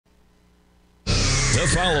The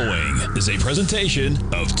following is a presentation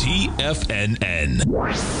of TFNN.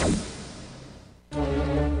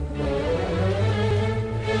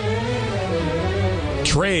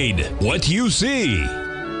 Trade what you see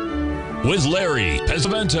with Larry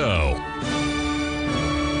Pesavento.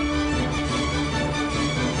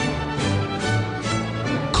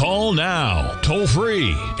 Call now, toll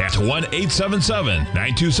free at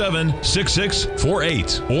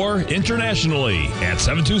 1-877-927-6648 or internationally at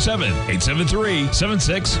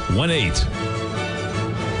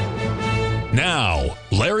 727-873-7618. Now,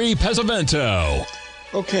 Larry Pesavento.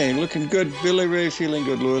 Okay, looking good. Billy Ray feeling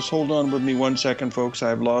good, Lewis. Hold on with me 1 second, folks.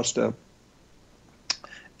 I've lost a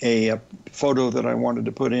photo that I wanted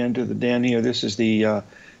to put into the den here. This is the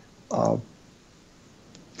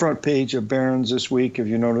front page of Barron's this week, if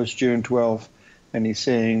you notice, June 12th, and he's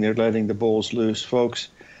saying they're letting the bulls loose. Folks,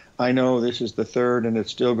 I know this is the third, and it's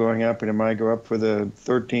still going up, and it might go up for the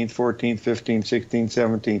 13th, 14th, 15th, 16th,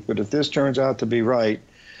 17th. But if this turns out to be right,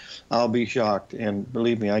 I'll be shocked. And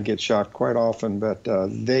believe me, I get shocked quite often, but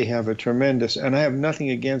they have a tremendous, and I have nothing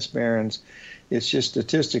against Barron's. It's just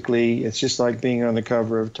statistically, it's just like being on the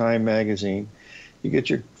cover of Time magazine. You get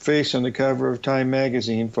your face on the cover of Time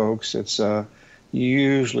magazine, folks. It's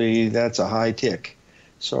usually that's a high tick.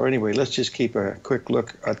 So anyway, let's just keep a quick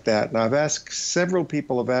look at that. Now, several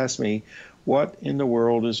people have asked me what in the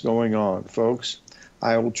world is going on. Folks,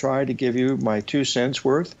 I will try to give you my 2 cents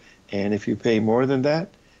worth, and if you pay more than that,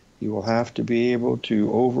 you will have to be able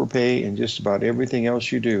to overpay in just about everything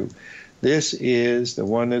else you do. This is the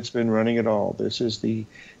one that's been running it all. This is the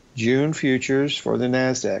June futures for the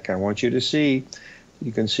NASDAQ. I want you to see,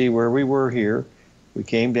 you can see where we were here. We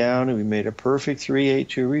came down and we made a perfect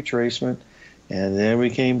 382 retracement, and then we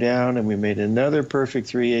came down and we made another perfect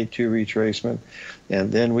 382 retracement, and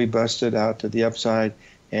then we busted out to the upside,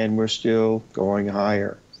 and we're still going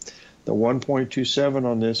higher. The 1.27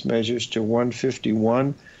 on this measures to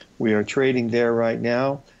 151. We are trading there right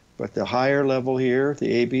now, but the higher level here,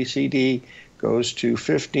 the ABCD, goes to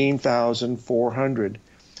 15,400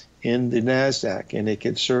 in the NASDAQ, and it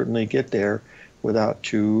could certainly get there without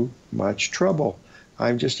too much trouble.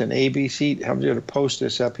 I'm just an ABC. I'm going to post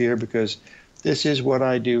this up here because this is what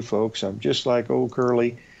I do, folks. I'm just like old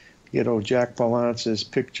Curly. You know, Jack Palance's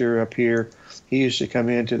picture up here. He used to come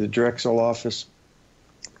into the Drexel office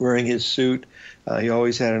wearing his suit. He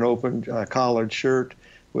always had an open collared shirt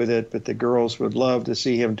with it, but the girls would love to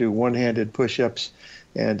see him do one-handed push-ups.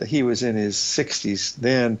 And he was in his 60s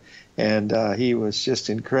then, and he was just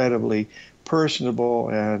incredibly personable,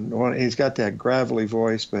 and he's got that gravelly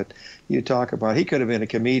voice, but you talk about, he could have been a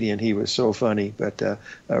comedian. He was so funny, but a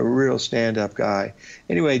real stand-up guy.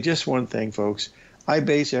 Anyway, just one thing, folks. I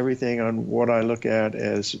base everything on what I look at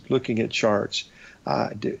as looking at charts.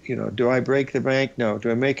 Do I break the bank? No.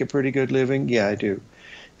 Do I make a pretty good living? Yeah, I do.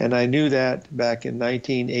 And I knew that back in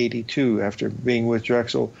 1982, after being with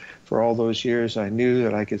Drexel for all those years. I knew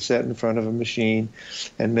that I could sit in front of a machine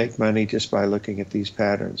and make money just by looking at these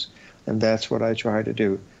patterns. And that's what I try to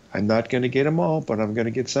do. I'm not going to get them all, but I'm going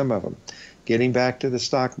to get some of them. Getting back to the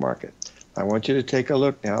stock market, I want you to take a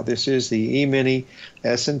look now. This is the E-mini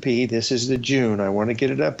S&P. This is the June. I want to get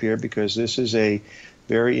it up here because this is a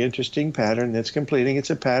very interesting pattern that's completing. It's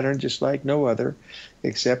a pattern just like no other,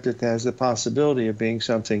 except it has the possibility of being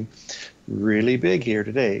something really big here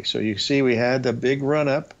today. So you see we had the big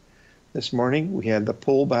run-up this morning. We had the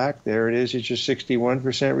pullback. There it is. It's your 61%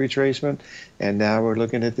 retracement. And now we're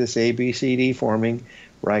looking at this ABCD forming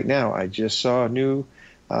right now. I just saw a new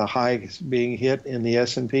high being hit in the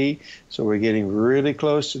S&P. So we're getting really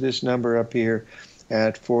close to this number up here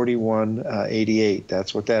at 41.88.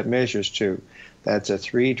 That's what that measures to. That's a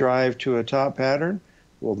 3 drive to a top pattern.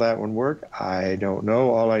 Will that one work? I don't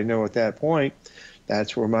know. All I know at that point,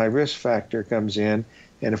 that's where my risk factor comes in.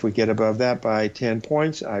 And if we get above that by 10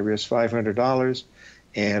 points, I risk $500,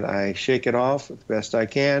 and I shake it off the best I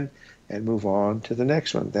can and move on to the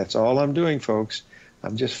next one. That's all I'm doing, folks.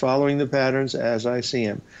 I'm just following the patterns as I see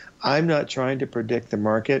them. I'm not trying to predict the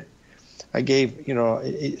market. I gave,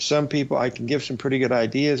 some people, I can give some pretty good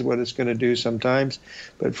ideas what it's going to do sometimes,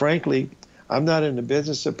 but frankly, I'm not in the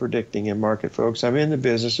business of predicting a market, folks. I'm in the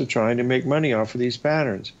business of trying to make money off of these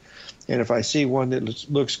patterns. And if I see one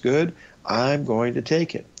that looks good, I'm going to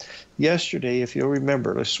take it. Yesterday, if you'll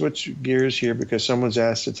remember, let's switch gears here because someone's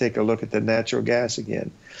asked to take a look at the natural gas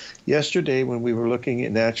again. Yesterday, when we were looking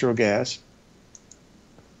at natural gas,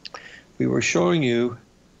 we were showing you,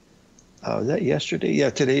 was that yesterday? Yeah,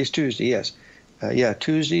 today's Tuesday, yes.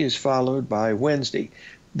 Tuesday is followed by Wednesday.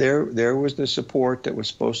 There was the support that was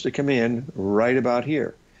supposed to come in right about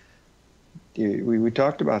here. We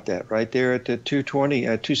talked about that right there at the 220,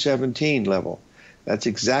 217 level. That's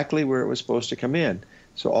exactly where it was supposed to come in.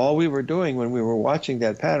 So all we were doing when we were watching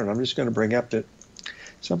that pattern, I'm just going to bring up that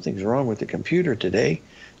something's wrong with the computer today.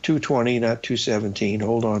 220, not 217.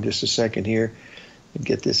 Hold on just a second here and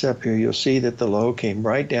get this up here. You'll see that the low came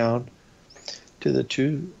right down to the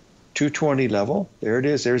 220 level. There it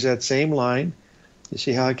is. There's that same line. You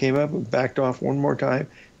see how it came up and backed off one more time,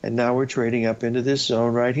 and now we're trading up into this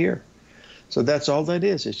zone right here. So that's all that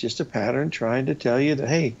is. It's just a pattern trying to tell you that,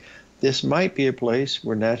 hey, this might be a place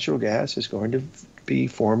where natural gas is going to be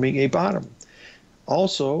forming a bottom.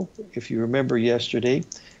 Also, if you remember yesterday,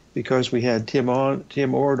 because we had Tim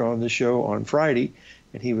Ord on the show on Friday,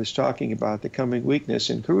 and he was talking about the coming weakness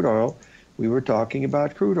in crude oil, we were talking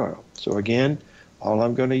about crude oil. So again, all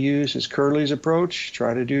I'm going to use is Curly's approach,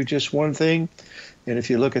 try to do just one thing. And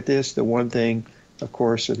if you look at this, the one thing, of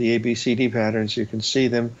course, are the ABCD patterns. You can see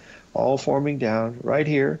them all forming down right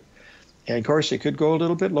here. And of course, it could go a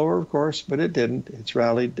little bit lower, of course, but it didn't. It's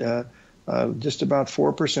rallied just about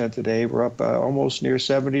 4% today. We're up almost near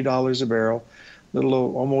 $70 a barrel,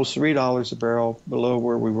 almost $3 a barrel below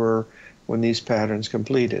where we were when these patterns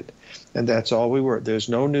completed. And that's all we were. There's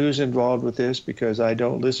no news involved with this because I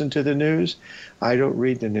don't listen to the news. I don't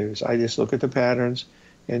read the news. I just look at the patterns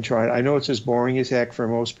and try. I know it's as boring as heck for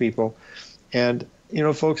most people. And, you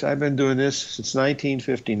know, folks, I've been doing this since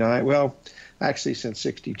 1959. Well, actually since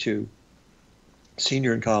 62.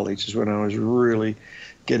 Senior in college is when I was really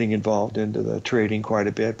getting involved into the trading quite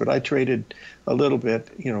a bit. But I traded a little bit,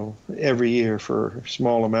 you know, every year for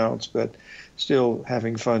small amounts, but still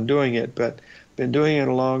having fun doing it. But been doing it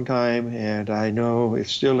a long time, and I know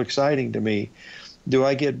it's still exciting to me. Do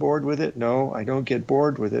I get bored with it? No, I don't get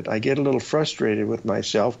bored with it. I get a little frustrated with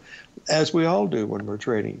myself, as we all do when we're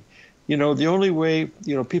trading. You know, the only way,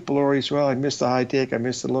 you know, people are always, well, I missed the high tick, I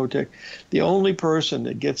missed the low tick. The only person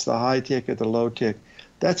that gets the high tick or the low tick,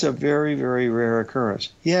 that's a very, very rare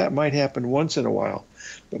occurrence. Yeah, it might happen once in a while,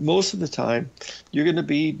 but most of the time, you're going to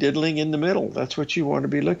be diddling in the middle. That's what you want to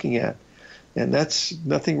be looking at. And that's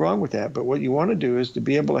nothing wrong with that. But what you want to do is to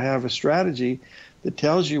be able to have a strategy that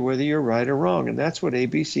tells you whether you're right or wrong. And that's what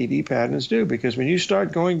ABCD patterns do. Because when you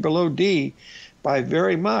start going below D by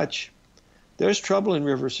very much, there's trouble in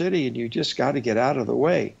River City, and you just got to get out of the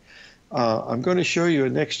way. I'm going to show you a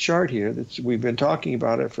next chart here. We've been talking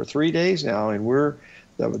about it for 3 days now, and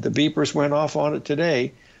the beepers went off on it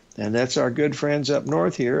today. And that's our good friends up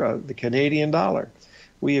north here, the Canadian dollar.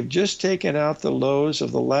 We have just taken out the lows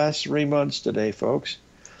of the last 3 months today, folks.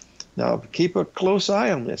 Now, keep a close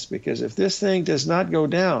eye on this, because if this thing does not go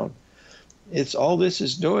down, all this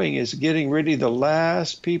is doing is getting rid of the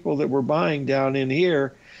last people that were buying down in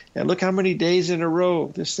here. And look how many days in a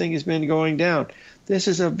row this thing has been going down. This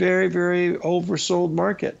is a very, very oversold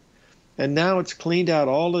market. And now it's cleaned out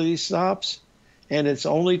all of these stops, and it's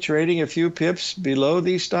only trading a few pips below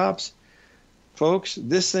these stops. Folks,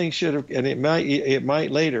 this thing should have, and it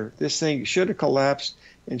might later, this thing should have collapsed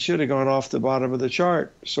and should have gone off the bottom of the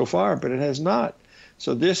chart so far, but it has not.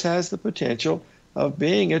 So this has the potential of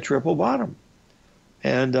being a triple bottom.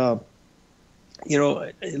 And, you know,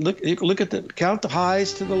 look at count the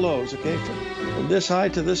highs to the lows, okay? From this high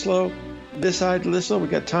to this low, this high to this low, we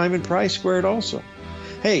got time and price squared also.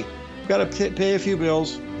 Hey, we've got to pay a few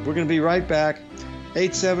bills. We're going to be right back.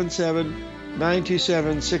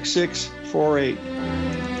 877-927-6648.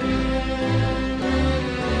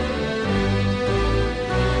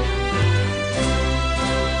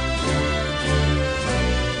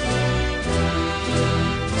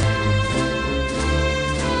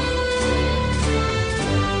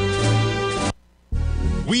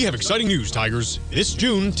 We have exciting news, Tigers. This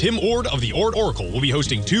June, Tim Ord of the Ord Oracle will be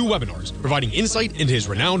hosting 2 webinars, providing insight into his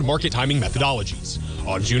renowned market timing methodologies.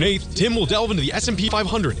 On June 8th, Tim will delve into the S&P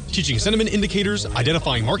 500, teaching sentiment indicators,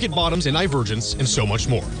 identifying market bottoms and divergence, and so much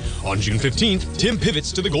more. On June 15th, Tim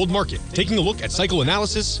pivots to the gold market, taking a look at cycle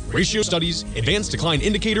analysis, ratio studies, advanced decline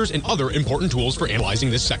indicators, and other important tools for analyzing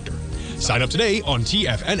this sector. Sign up today on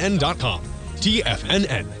TFNN.com.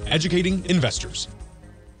 TFNN, educating investors.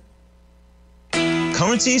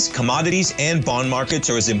 Currencies, commodities, and bond markets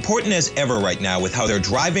are as important as ever right now with how they're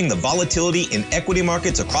driving the volatility in equity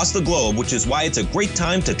markets across the globe, which is why it's a great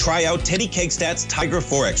time to try out Teddy Kegstad's Tiger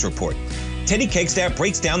Forex Report. Teddy Kegstad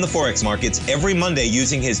breaks down the Forex markets every Monday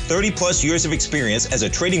using his 30-plus years of experience as a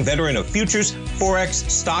trading veteran of futures, Forex,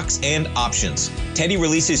 stocks, and options. Teddy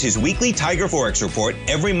releases his weekly Tiger Forex Report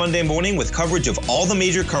every Monday morning with coverage of all the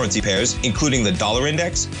major currency pairs, including the dollar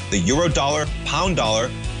index, the euro dollar, pound dollar,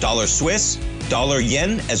 dollar Swiss, dollar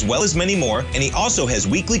yen, as well as many more, and he also has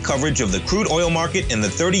weekly coverage of the crude oil market and the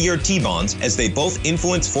 30-year T-bonds, as they both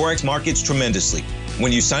influence Forex markets tremendously.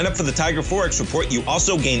 When you sign up for the Tiger Forex Report, you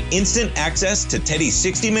also gain instant access to Teddy's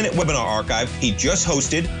 60-minute webinar archive he just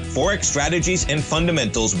hosted, Forex Strategies and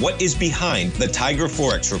Fundamentals, What is Behind the Tiger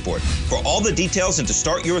Forex Report. For all the details and to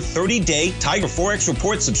start your 30-day Tiger Forex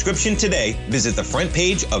Report subscription today, visit the front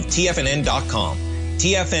page of TFNN.com.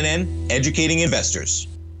 TFNN, educating investors.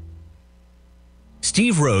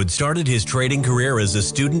 Steve Rhodes started his trading career as a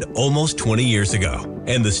student almost 20 years ago,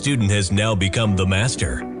 and the student has now become the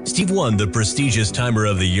master. Steve won the prestigious Timer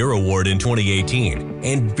of the Year award in 2018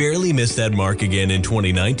 and barely missed that mark again in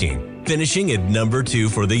 2019, finishing at number 2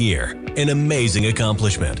 for the year. An amazing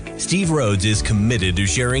accomplishment. Steve Rhodes is committed to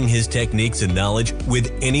sharing his techniques and knowledge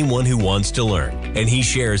with anyone who wants to learn, and he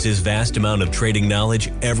shares his vast amount of trading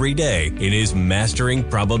knowledge every day in his Mastering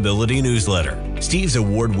Probability newsletter. Steve's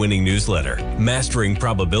award-winning newsletter, Mastering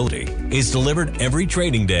Probability, is delivered every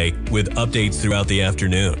trading day with updates throughout the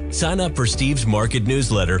afternoon. Sign up for Steve's market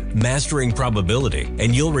newsletter, Mastering Probability,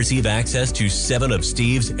 and you'll receive access to 7 of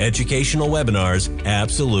Steve's educational webinars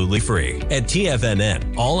absolutely free. At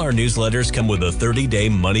TFNN, all our newsletters come with a 30-day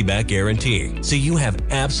money-back guarantee, so you have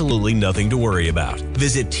absolutely nothing to worry about.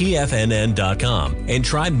 Visit TFNN.com and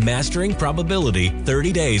try Mastering Probability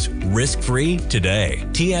 30 days risk-free today.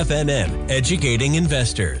 TFNN, educating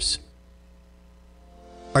investors.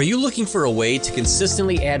 Are you looking for a way to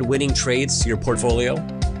consistently add winning trades to your portfolio?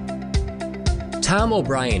 Tom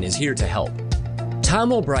O'Brien is here to help.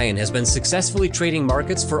 Tom O'Brien has been successfully trading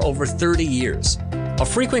markets for over 30 years. A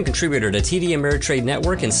frequent contributor to TD Ameritrade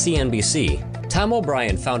Network and CNBC, Tom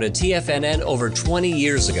O'Brien founded TFNN over 20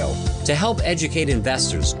 years ago to help educate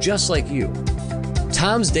investors just like you.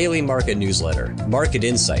 Tom's daily market newsletter, Market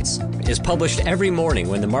Insights, is published every morning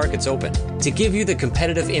when the markets open to give you the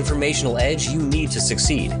competitive informational edge you need to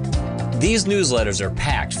succeed. These newsletters are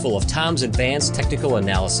packed full of Tom's advanced technical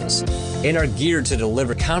analysis and are geared to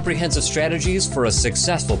deliver comprehensive strategies for a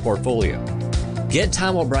successful portfolio. Get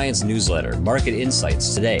Tom O'Brien's newsletter, Market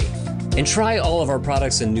Insights, today and try all of our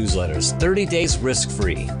products and newsletters 30 days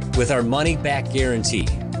risk-free with our money-back guarantee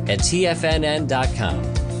at TFNN.com.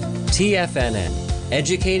 TFNN,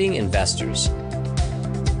 educating investors.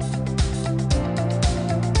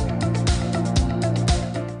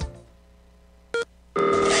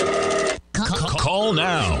 Call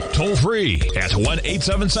now, toll free at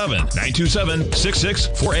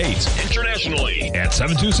 1-877-927-6648. Internationally at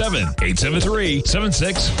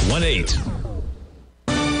 727-873-7618.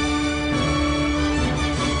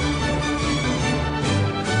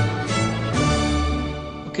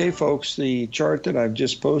 Okay, folks, the chart that I've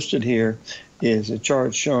just posted here is a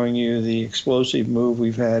chart showing you the explosive move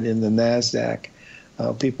we've had in the NASDAQ,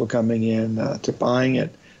 people coming in to buying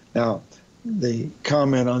it. Now, the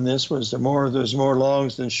comment on this was there's more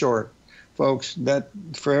longs than short. Folks, that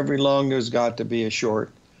for every long there's got to be a short.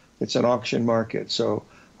 It's an auction market, so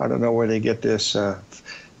I don't know where they get this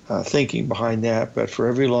thinking behind that, but for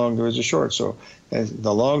every long there is a short. So as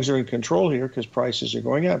the longs are in control here because prices are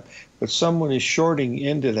going up, but someone is shorting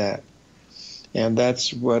into that, and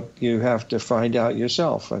that's what you have to find out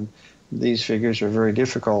yourself. And these figures are very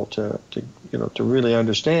difficult to really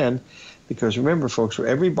understand. Because remember, folks, for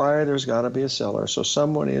every buyer, there's got to be a seller. So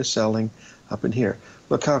someone is selling up in here.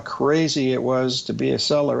 Look how crazy it was to be a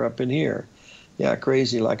seller up in here. Yeah,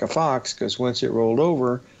 crazy like a fox, because once it rolled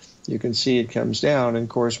over, you can see it comes down. And, of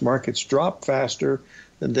course, markets drop faster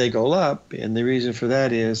than they go up. And the reason for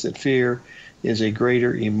that is that fear is a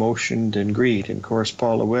greater emotion than greed. And, of course,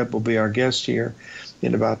 Paula Webb will be our guest here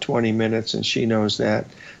in about 20 minutes, and she knows that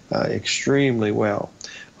extremely well.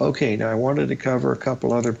 Okay, now I wanted to cover a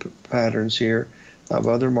couple other patterns here of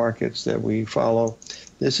other markets that we follow.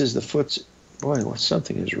 This is the FTSE. Boy,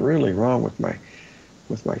 something is really wrong with my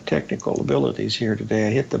technical abilities here today. I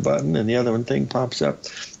hit the button and the other thing pops up.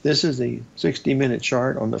 This is the 60-minute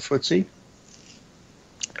chart on the FTSE.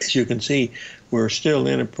 As you can see, we're still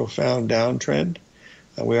in a profound downtrend.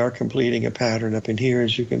 We are completing a pattern up in here.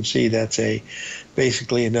 As you can see, that's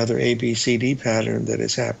basically another ABCD pattern that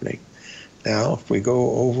is happening. Now, if we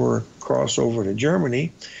cross over to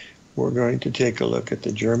Germany, we're going to take a look at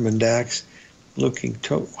the German DAX.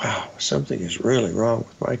 Wow, something is really wrong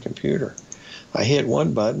with my computer. I hit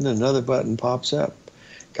one button, another button pops up.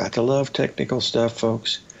 Got to love technical stuff,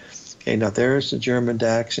 folks. Okay, now there's the German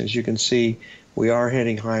DAX. As you can see, we are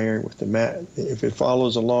heading higher with the if it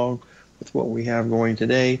follows along with what we have going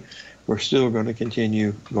today, we're still going to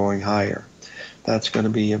continue going higher. That's going to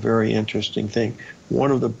be a very interesting thing.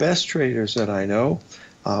 One of the best traders that I know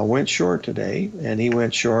went short today, and he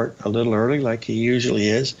went short a little early like he usually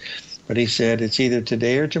is, but he said it's either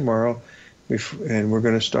today or tomorrow, and we're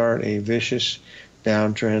going to start a vicious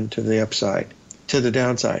downtrend to the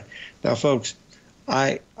downside. Now, folks,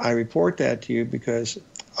 I report that to you because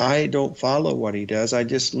I don't follow what he does. I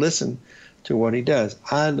just listen to what he does.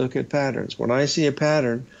 I look at patterns. When I see a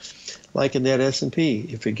pattern, like in that S&P,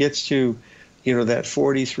 if it gets to, that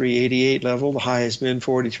 43.88 level, the high has been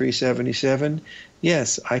 43.77,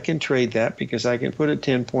 yes, I can trade that because I can put a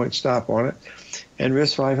 10-point stop on it and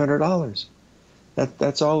risk $500.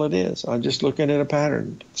 That's all it is. I'm just looking at a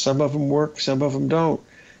pattern. Some of them work, some of them don't.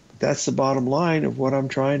 But that's the bottom line of what I'm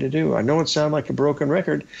trying to do. I know it sounds like a broken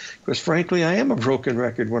record because, frankly, I am a broken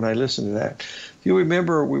record when I listen to that. If you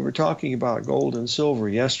remember, we were talking about gold and silver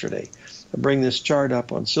yesterday. I bring this chart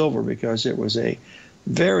up on silver because it was a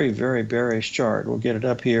very, very bearish chart. We'll get it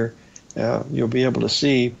up here. You'll be able to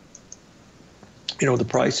see, the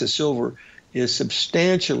price of silver is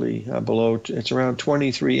substantially below. It's around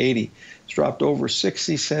 23.80. It's dropped over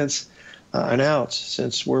 60 cents an ounce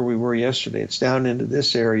since where we were yesterday. It's down into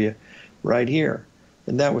this area right here.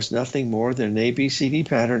 And that was nothing more than an ABCD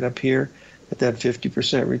pattern up here at that 50%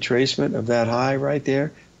 retracement of that high right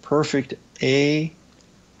there. Perfect A,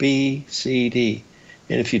 B, C, D.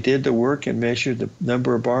 And if you did the work and measured the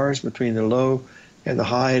number of bars between the low and the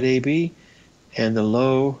high at AB and the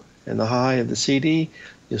low and the high of the CD,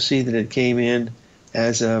 you'll see that it came in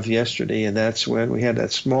as of yesterday, and that's when we had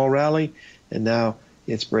that small rally, and now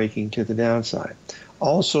it's breaking to the downside.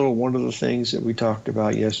 Also, one of the things that we talked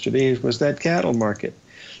about yesterday was that cattle market.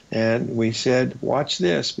 And we said, watch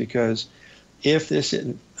this, because if this,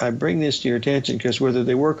 I bring this to your attention because whether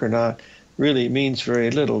they work or not really means very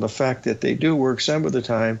little. The fact that they do work some of the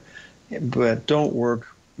time, but don't work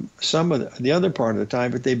some of the other part of the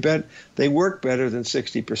time, but they work better than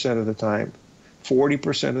 60% of the time,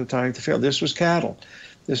 40% of the time to fail. This was cattle.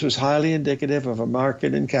 This was highly indicative of a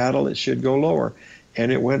market in cattle that should go lower,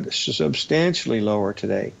 and it went substantially lower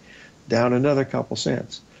today, down another couple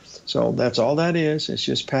cents. So that's all that is. It's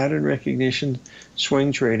just pattern recognition,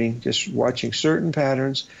 swing trading, just watching certain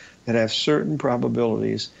patterns that have certain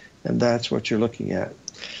probabilities, and that's what you're looking at.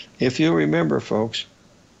 If you remember, folks,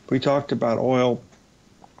 we talked about oil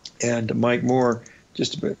and Mike Moore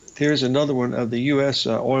just a bit. Here's another one of the U.S.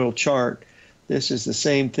 Oil chart. This is the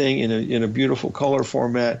same thing in a beautiful color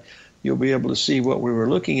format. You'll be able to see what we were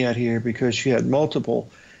looking at here because you had multiple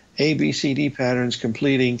ABCD patterns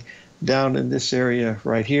completing down in this area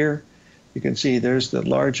right here. You can see there's the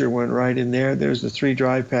larger one right in there. There's the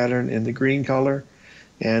 3-drive pattern in the green color.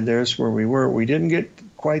 And there's where we were. We didn't get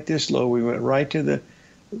quite this low. We went right to the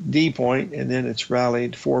D point, and then it's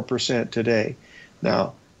rallied 4% today.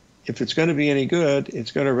 Now, if it's going to be any good,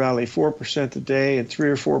 it's going to rally 4% today and 3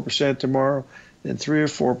 or 4% tomorrow and 3 or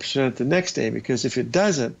 4% the next day. Because if it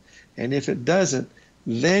doesn't, then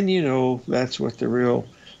that's what the real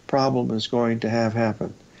problem is going to have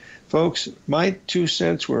happen. Folks, my 2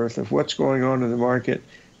 cents worth of what's going on in the market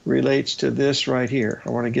relates to this right here.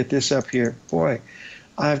 I want to get this up here. Boy,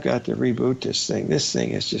 I've got to reboot this thing. This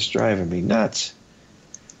thing is just driving me nuts.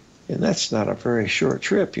 And that's not a very short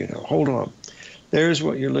trip, Hold on. There's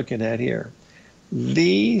what you're looking at here.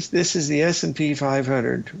 This is the S&P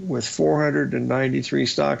 500 with 493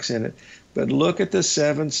 stocks in it. But look at the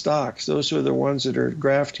 7 stocks. Those are the ones that are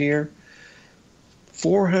graphed here.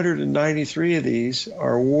 493 of these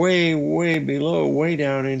are way, way below, way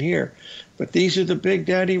down in here. But these are the big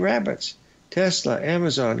daddy rabbits. Tesla,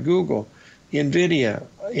 Amazon, Google, NVIDIA,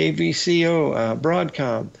 AVCO,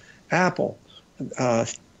 Broadcom, Apple,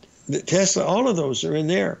 Tesla, all of those are in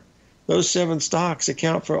there. Those 7 stocks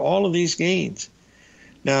account for all of these gains.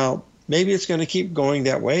 Now, maybe it's going to keep going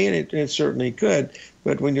that way, and it certainly could.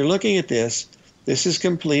 But when you're looking at this is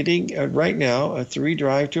completing right now a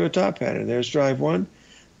 3-drive to a top pattern. There's drive 1,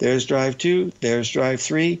 there's drive 2, there's drive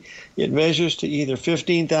 3. It measures to either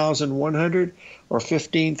 15,100 or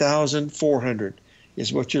 15,400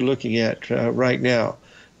 is what you're looking at right now.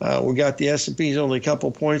 We got the S&P's only a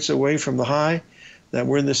couple points away from the high. That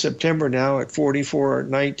we're in the September now at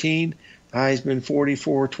 44.19. High has been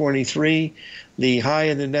 44.23. The high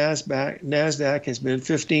in the NASDAQ has been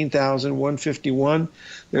 15,151.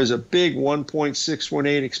 There's a big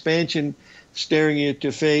 1.618 expansion staring you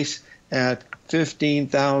to face at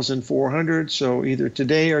 15,400. So either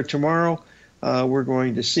today or tomorrow, we're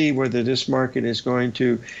going to see whether this market is going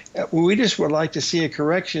to. We just would like to see a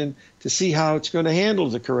correction to see how it's going to handle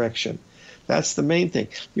the correction. That's the main thing.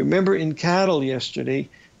 You remember in cattle yesterday,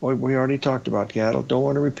 we already talked about cattle. Don't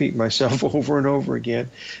want to repeat myself over and over again.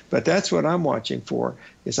 But that's what I'm watching for,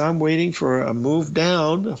 is I'm waiting for a move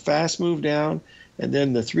down, a fast move down, and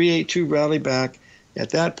then the 382 rally back. At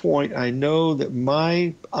that point, I know that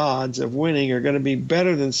my odds of winning are going to be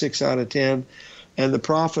better than 6 out of 10, and the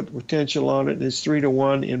profit potential on it is 3 to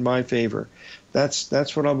 1 in my favor.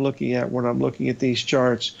 That's what I'm looking at when I'm looking at these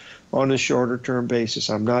charts on a shorter term basis.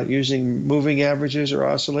 I'm not using moving averages or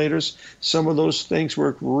oscillators. Some of those things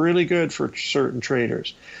work really good for certain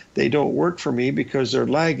traders. They don't work for me because they're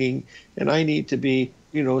lagging, and I need to be,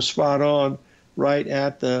 spot on right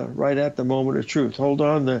at the moment of truth. Hold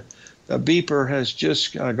on, the beeper has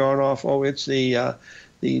just gone off. Oh, it's the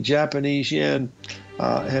Japanese yen.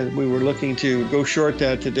 We were looking to go short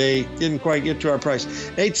that today. Didn't quite get to our price.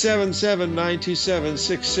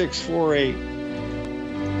 877-927-6648.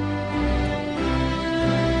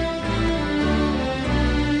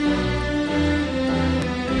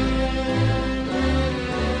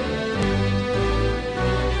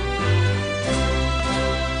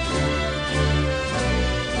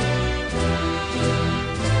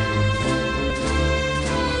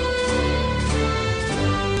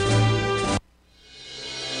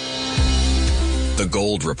 The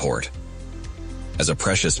Gold Report. As a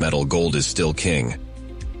precious metal, gold is still king.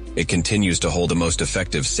 It continues to hold the most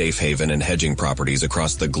effective safe haven and hedging properties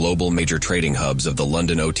across the global major trading hubs of the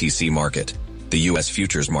London OTC market, the U.S.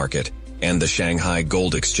 futures market, and the Shanghai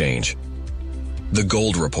Gold Exchange. The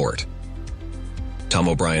Gold Report. Tom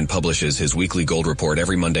O'Brien publishes his weekly gold report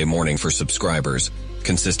every Monday morning for subscribers,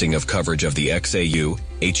 consisting of coverage of the XAU,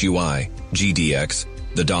 HUI, GDX,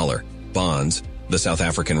 the dollar, bonds, the South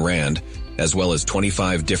African rand, as well as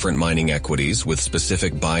 25 different mining equities with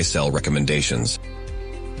specific buy-sell recommendations.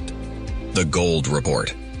 The Gold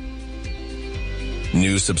Report.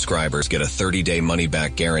 New subscribers get a 30-day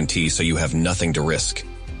money-back guarantee, so you have nothing to risk.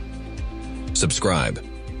 Subscribe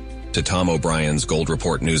to Tom O'Brien's Gold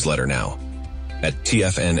Report newsletter now at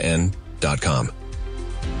TFNN.com.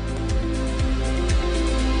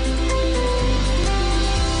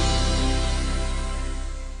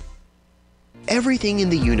 Everything in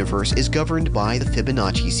the universe is governed by the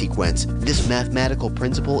Fibonacci sequence. This mathematical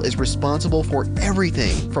principle is responsible for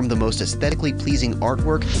everything from the most aesthetically pleasing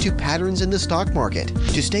artwork to patterns in the stock market.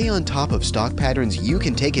 To stay on top of stock patterns you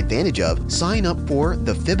can take advantage of, sign up for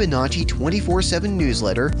the Fibonacci 24/7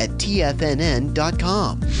 newsletter at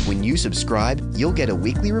TFNN.com. When you subscribe, you'll get a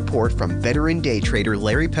weekly report from veteran day trader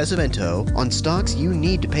Larry Pesavento on stocks you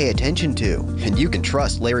need to pay attention to. And you can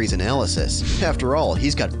trust Larry's analysis. After all,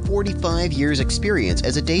 he's got 45 years experience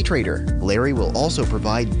as a day trader. Larry will also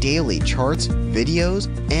provide daily charts, videos,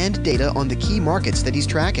 and data on the key markets that he's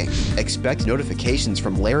tracking. Expect notifications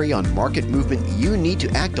from Larry on market movement you need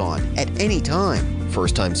to act on at any time.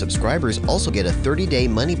 First-time subscribers also get a 30-day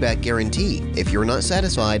money-back guarantee. If you're not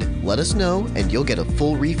satisfied, let us know and you'll get a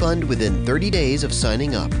full refund within 30 days of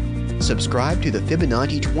signing up. Subscribe to the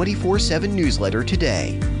Fibonacci 24/7 newsletter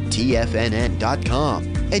today.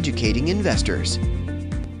 TFNN.com. Educating investors.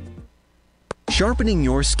 Sharpening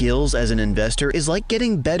your skills as an investor is like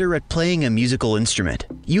getting better at playing a musical instrument.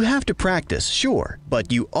 You have to practice, sure, but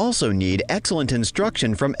you also need excellent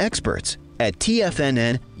instruction from experts. At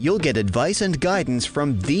TFNN, you'll get advice and guidance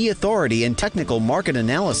from the authority in technical market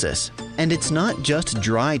analysis. And it's not just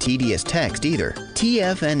dry, tedious text either.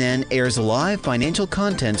 TFNN airs live financial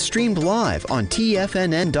content streamed live on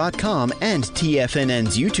TFNN.com and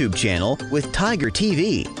TFNN's YouTube channel with Tiger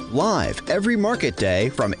TV, live every market day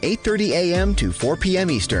from 8:30 a.m. to 4 p.m.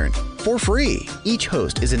 Eastern. For free. Each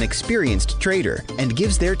host is an experienced trader and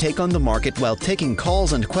gives their take on the market while taking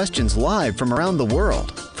calls and questions live from around the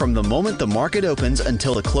world. From the moment the market opens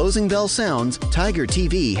until the closing bell sounds, Tiger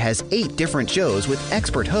TV has 8 different shows with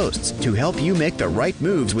expert hosts to help you make the right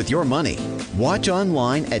moves with your money. Watch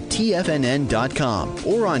online at TFNN.com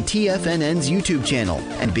or on TFNN's YouTube channel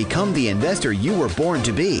and become the investor you were born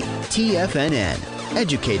to be. TFNN,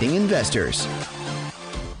 educating investors.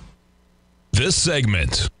 This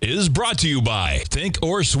segment is brought to you by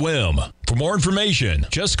Thinkorswim. For more information,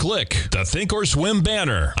 just click the Thinkorswim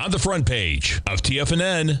banner on the front page of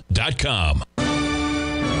TFNN.com.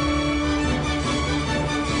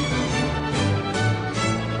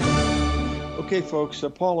 Okay, folks,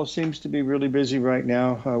 Paula seems to be really busy right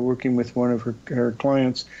now working with one of her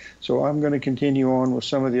clients, so I'm going to continue on with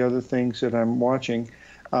some of the other things that I'm watching.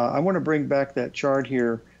 I want to bring back that chart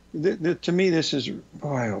here. To me, this is,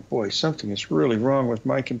 oh boy, something is really wrong with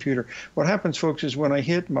my computer. What happens, folks, is when I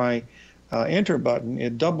hit my enter button,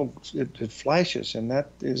 it flashes, and that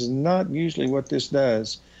is not usually what this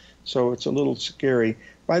does. So it's a little scary.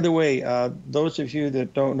 By the way, those of you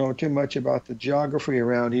that don't know too much about the geography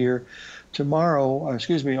around here,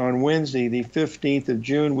 on Wednesday, the 15th of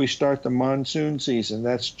June, we start the monsoon season.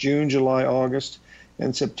 That's June, July, August,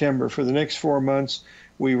 and September. For the next 4 months,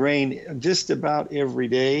 we rain just about every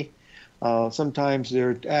day. Sometimes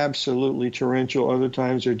they're absolutely torrential. Other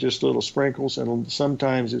times they're just little sprinkles. And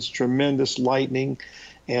sometimes it's tremendous lightning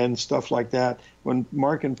and stuff like that. When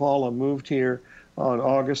Mark and Paula moved here on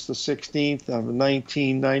August the 16th of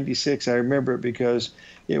 1996, I remember it because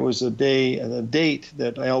it was the date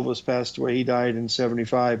that Elvis passed away. He died in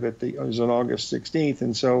 75, it was on August 16th.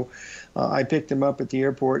 And so I picked him up at the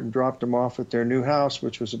airport and dropped him off at their new house,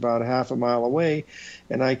 which was about a half a mile away.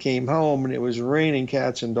 And I came home, and it was raining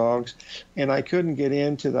cats and dogs. And I couldn't get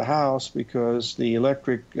into the house because the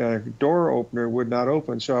electric door opener would not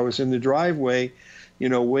open. So I was in the driveway,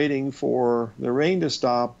 waiting for the rain to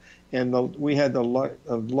stop. And we had the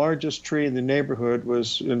largest tree in the neighborhood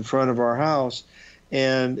was in front of our house.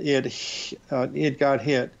 And it got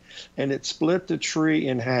hit, and it split the tree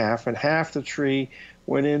in half, and half the tree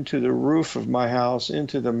went into the roof of my house,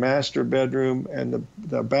 into the master bedroom and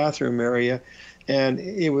the bathroom area, and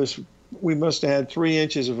we must have had 3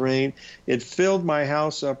 inches of rain. It filled my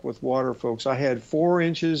house up with water, folks. I had 4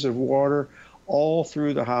 inches of water all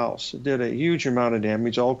through the house. It did a huge amount of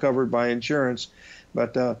damage, all covered by insurance,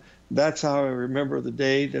 but that's how I remember the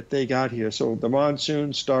day that they got here. So the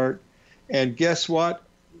monsoon start. And guess what?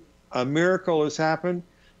 A miracle has happened.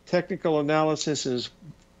 Technical analysis has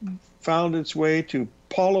found its way to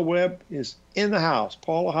Paula Webb is in the house.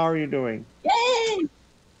 Paula, how are you doing? Yay!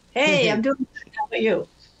 Hey, I'm doing good. How about you?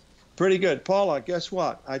 Pretty good. Paula, guess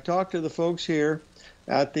what? I talked to the folks here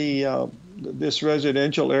at this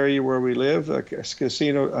residential area where we live,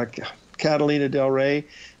 Casino Catalina del Rey,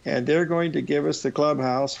 and they're going to give us the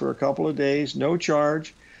clubhouse for a couple of days, no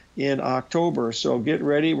charge, in October. So get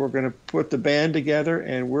ready. We're going to put the band together,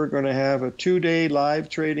 and we're going to have a 2-day live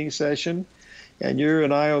trading session, and you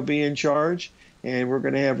and I will be in charge, and we're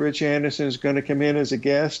going to have Rich Anderson is going to come in as a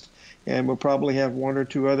guest, and we'll probably have 1 or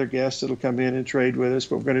 2 other guests that'll come in and trade with us.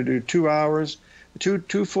 But we're going to do 2 hours,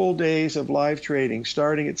 two full days of live trading,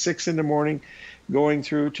 starting at 6 in the morning, going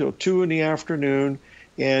through till 2 in the afternoon,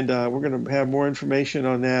 and we're going to have more information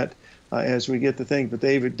on that as we get the thing. But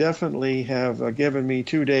they would definitely have given me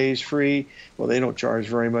 2 days free. Well, they don't charge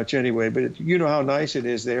very much anyway, but you know how nice it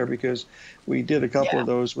is there because we did a couple of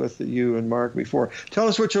those with you and Mark before. Tell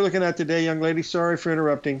us what you're looking at today, young lady. Sorry for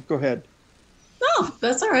interrupting. Go ahead. Oh,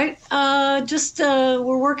 that's all right.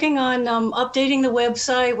 We're working on updating the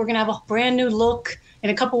website. We're going to have a brand new look in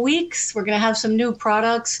a couple weeks. We're going to have some new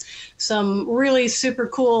products, some really super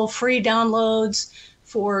cool free downloads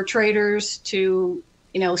for traders to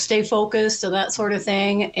stay focused and that sort of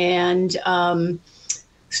thing. And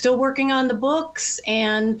still working on the books.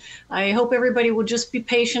 And I hope everybody will just be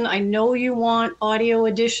patient. I know you want audio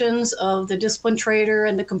editions of the Disciplined Trader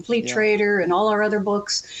and the Complete Trader and all our other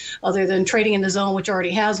books other than Trading in the Zone, which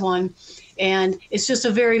already has one. And it's just a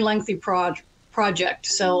very lengthy project.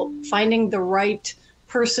 So finding the right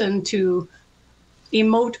person to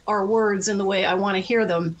emote our words in the way I want to hear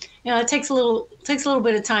them, it takes a little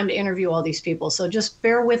bit of time to interview all these people. So just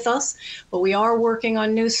bear with us, but we are working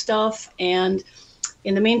on new stuff. And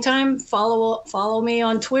in the meantime, follow me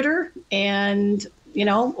on Twitter and,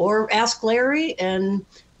 or ask Larry, and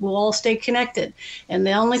we'll all stay connected. And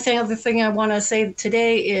the other thing I want to say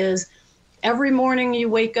today is every morning you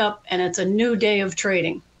wake up and it's a new day of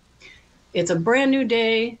trading. It's a brand new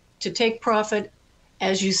day to take profit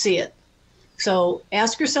as you see it. So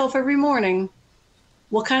ask yourself every morning,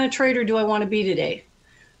 what kind of trader do I want to be today?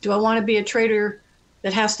 Do I want to be a trader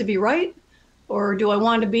that has to be right? Or do I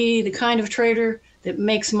want to be the kind of trader that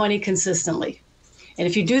makes money consistently? And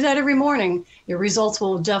if you do that every morning, your results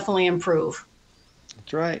will definitely improve.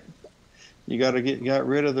 That's right. You got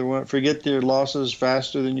rid of forget your losses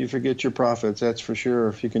faster than you forget your profits. That's for sure.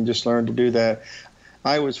 If you can just learn to do that.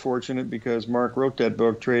 I was fortunate because Mark wrote that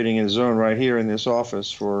book, Trading in the Zone, right here in this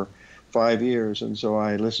office for 5 years, and so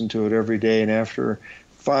I listened to it every day. And after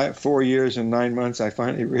 4 years and 9 months, I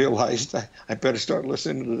finally realized I better start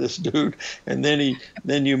listening to this dude. And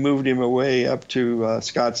then you moved him away up to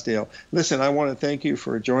Scottsdale. Listen, I want to thank you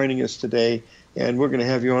for joining us today, and we're going to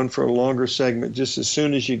have you on for a longer segment just as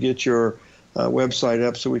soon as you get your website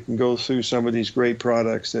up, so we can go through some of these great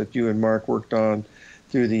products that you and Mark worked on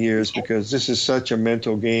through the years, because this is such a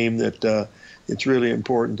mental game that it's really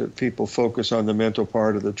important that people focus on the mental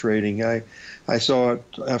part of the trading. I saw it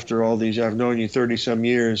after all these. I've known you 30-some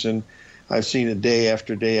years, and I've seen it day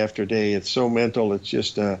after day after day. It's so mental. It's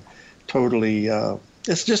just totally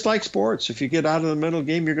it's just like sports. If you get out of the mental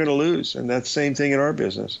game, you're going to lose, and that's the same thing in our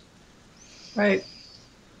business. Right.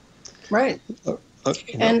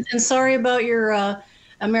 And sorry about your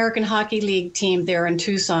American Hockey League team there in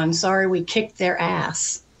Tucson. Sorry we kicked their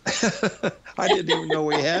ass. I didn't even know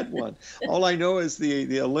we had one. All I know is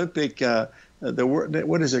the Olympic,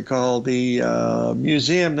 what is it called? The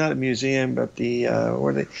museum, not a museum, but the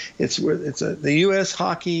the U.S.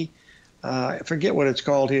 Hockey I forget what it's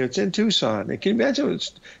called here. It's in Tucson. Can you imagine?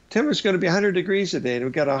 Temperature's going to be 100 degrees today, and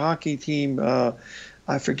we've got a hockey team.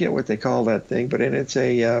 I forget what they call that thing, but it's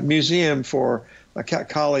a museum for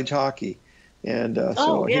college hockey. And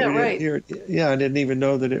here, I didn't even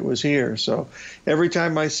know that it was here. So every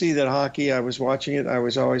time I see that hockey, I was watching it. I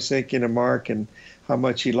was always thinking of Mark and how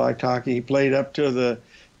much he liked hockey. He played up till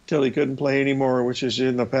he couldn't play anymore, which is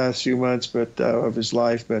in the past few months, of his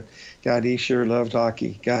life. But God, he sure loved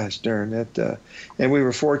hockey. Gosh darn it! And we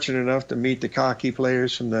were fortunate enough to meet the hockey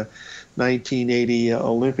players from the 1980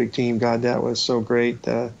 Olympic team. God, that was so great.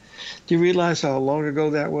 Do you realize how long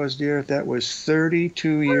ago that was, dear? That was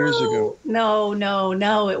 32 years ago. No,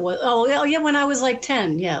 it was. Oh, yeah, when I was like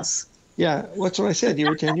 10, yes. Yeah, that's what I said. You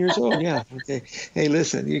were 10 years old. Yeah. Okay. Hey,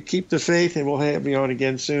 listen, you keep the faith, and we'll have you on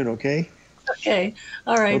again soon, okay? Okay.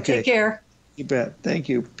 All right. Okay. Take care. You bet. Thank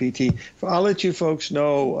you, PT. I'll let you folks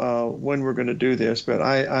know when we're going to do this, but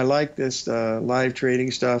I like this live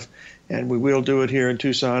trading stuff, and we will do it here in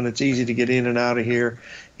Tucson. It's easy to get in and out of here,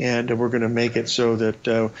 and we're going to make it so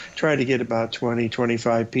that try to get about 20,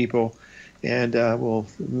 25 people, and we'll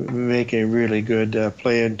make a really good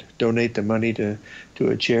play and donate the money to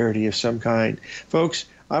a charity of some kind. Folks,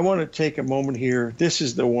 I want to take a moment here. This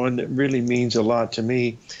is the one that really means a lot to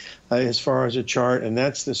me as far as a chart, and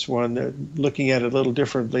that's this one, looking at it a little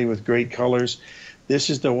differently with great colors. This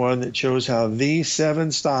is the one that shows how these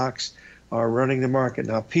 7 stocks are running the market.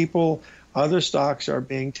 Now, other stocks are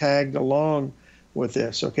being tagged along with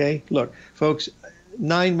this, okay? Look, folks,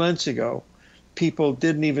 9 months ago, people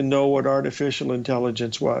didn't even know what artificial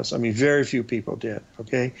intelligence was. I mean, very few people did,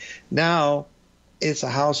 okay? Now, it's a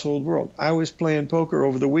household world. I was playing poker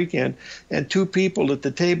over the weekend, and 2 people at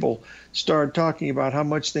the table started talking about how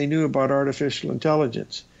much they knew about artificial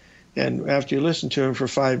intelligence. And after you listen to them for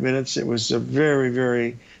 5 minutes, it was a very,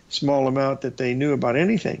 very small amount that they knew about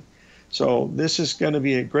anything. So this is going to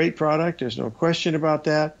be a great product. There's no question about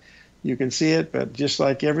that. You can see it, but just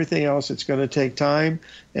like everything else, it's going to take time.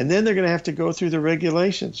 And then they're going to have to go through the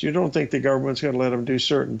regulations. You don't think the government's going to let them do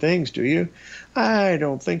certain things, do you? I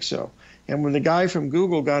don't think so. And when the guy from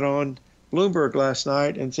Google got on Bloomberg last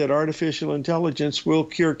night and said artificial intelligence will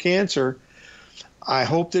cure cancer, I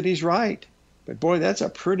hope that he's right. But boy, that's a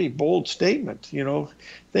pretty bold statement. You know,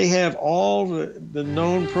 they have all the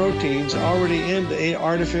known proteins already in the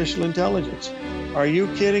artificial intelligence. Are you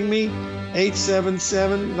kidding me?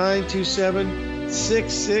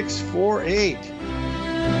 877-927-6648.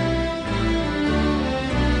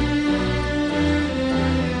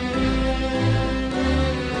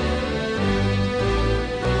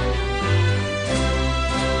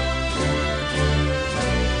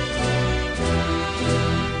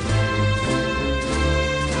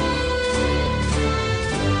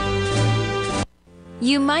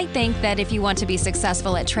 You might think that if you want to be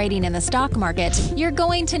successful at trading in the stock market, you're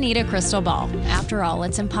going to need a crystal ball. After all,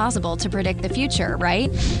 it's impossible to predict the future, right?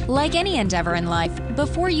 Like any endeavor in life,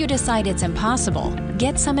 before you decide it's impossible,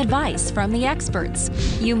 get some advice from the experts.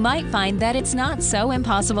 You might find that it's not so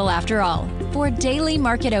impossible after all. For daily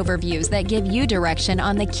market overviews that give you direction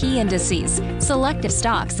on the key indices, selective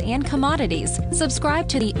stocks, and commodities, subscribe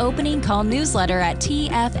to the Opening Call newsletter at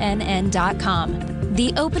TFNN.com.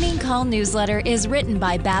 The Opening Call newsletter is written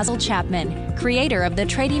by Basil Chapman, creator of the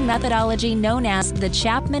trading methodology known as the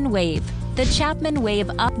Chapman Wave. The Chapman Wave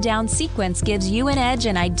up-down sequence gives you an edge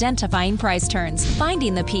in identifying price turns,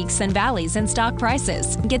 finding the peaks and valleys in stock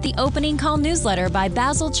prices. Get the Opening Call newsletter by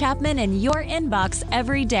Basil Chapman in your inbox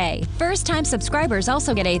every day. First-time subscribers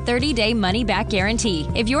also get a 30-day money-back guarantee.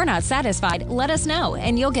 If you're not satisfied, let us know,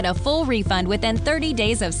 and you'll get a full refund within 30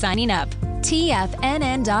 days of signing up.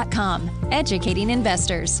 TFNN.com, educating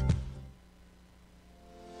investors.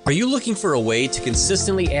 Are you looking for a way to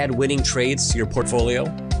consistently add winning trades to your portfolio?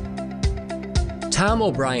 Tom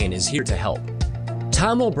O'Brien is here to help.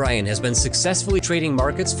 Tom O'Brien has been successfully trading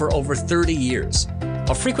markets for over 30 years.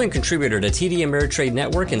 A frequent contributor to TD Ameritrade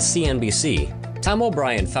Network and CNBC, Tom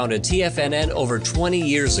O'Brien founded TFNN over 20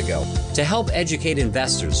 years ago to help educate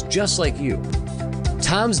investors just like you.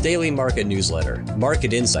 Tom's daily market newsletter,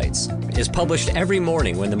 Market Insights, is published every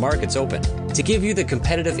morning when the markets open to give you the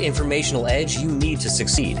competitive informational edge you need to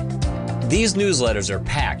succeed. These newsletters are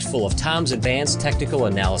packed full of Tom's advanced technical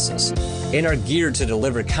analysis and are geared to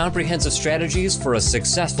deliver comprehensive strategies for a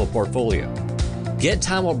successful portfolio. Get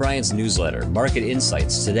Tom O'Brien's newsletter, Market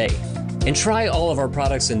Insights, today and try all of our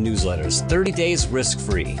products and newsletters 30 days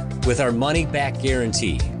risk-free with our money-back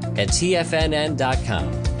guarantee at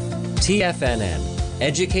TFNN.com. TFNN,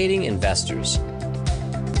 educating investors.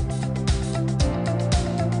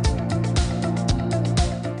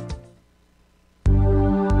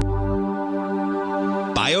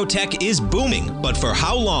 biotech is booming, but for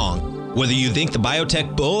how long? Whether you think the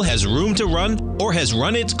biotech bull has room to run or has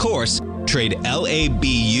run its course, trade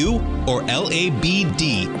LABU or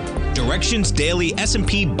LABD. Direction's daily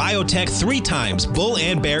S&P Biotech 3 times bull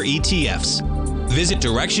and bear ETFs. Visit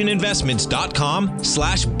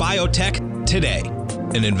directioninvestments.com/biotech today.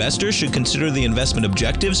 An investor should consider the investment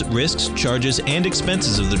objectives, risks, charges, and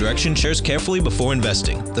expenses of the Direction shares carefully before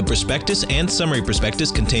investing. The prospectus and summary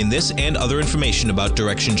prospectus contain this and other information about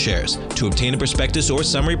Direction shares. To obtain a prospectus or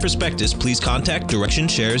summary prospectus, please contact Direction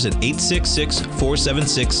shares at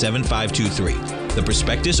 866-476-7523. The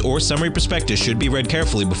prospectus or summary prospectus should be read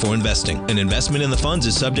carefully before investing. An investment in the funds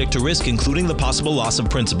is subject to risk, including the possible loss of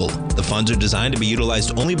principal. The funds are designed to be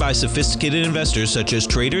utilized only by sophisticated investors such as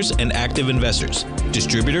traders and active investors.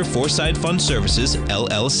 Distributor Foreside Fund Services,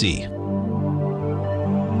 LLC.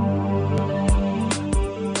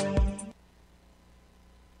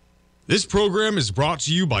 This program is brought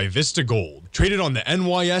to you by Vista Gold, traded on the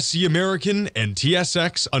NYSE American and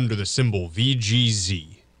TSX under the symbol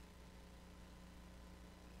VGZ.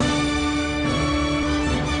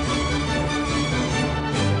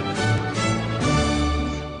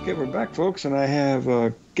 Okay, we're back, folks, and I have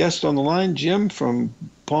a guest on the line, Jim from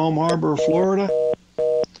Palm Harbor, Florida.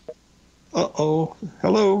 Uh-oh.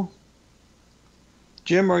 Hello.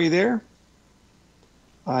 Jim, are you there?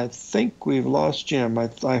 I think we've lost Jim.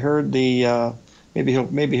 I heard the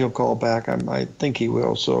maybe he'll call back. I think he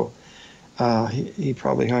will. So he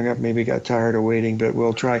probably hung up. Maybe got tired of waiting, but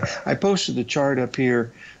we'll try. I posted the chart up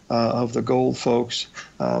here of the gold, folks.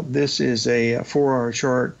 This is a 4-hour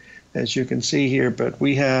chart, as you can see here. But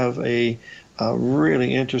we have a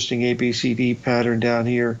really interesting ABCD pattern down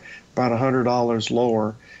here, about $100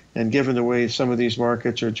 lower. And given the way some of these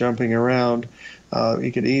markets are jumping around,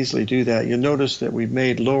 you could easily do that. You'll notice that we've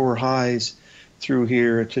made lower highs through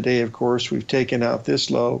here. Today, of course, we've taken out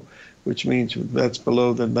this low, which means that's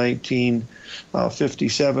below the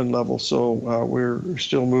 1957 level. So we're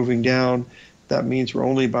still moving down. That means we're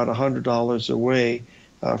only about $100 away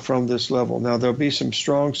from this level. Now, there'll be some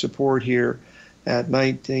strong support here at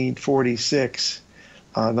 1946,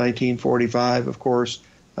 1945, of course.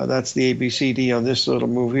 That's the ABCD on this little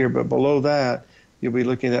move here. But below that, you'll be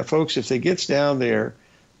looking at, folks, if it gets down there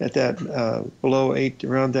at that below 8,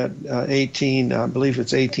 around that 18, I believe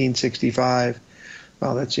it's 1865.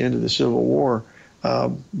 Well, that's the end of the Civil War.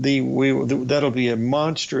 That'll be a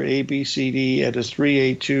monster ABCD at a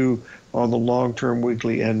 382 on the long-term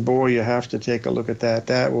weekly. And boy, you have to take a look at that.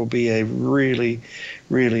 That will be a really,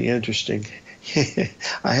 really interesting.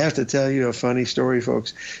 I have to tell you a funny story,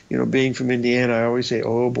 folks. You know, being from Indiana, I always say,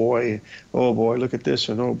 oh boy, look at this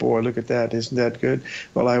one. Oh boy, look at that. Isn't that good?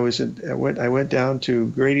 Well, I went down to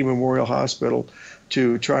Grady Memorial Hospital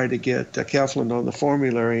to try to get Keflin on the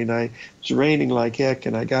formulary, and it was raining like heck,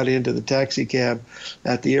 and I got into the taxi cab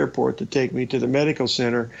at the airport to take me to the medical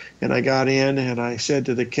center, and I got in, and I said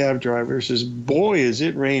to the cab driver, says, boy, is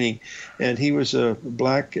it raining. And he was a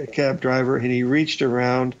black cab driver, and he reached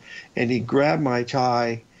around, and he grabbed my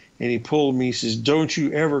tie, and he pulled me. He says, don't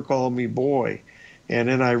you ever call me boy. And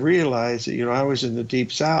then I realized that, I was in the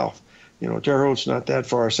deep South. Terre Haute's not that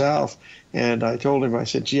far south. And I told him, I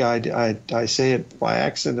said, gee, I say it by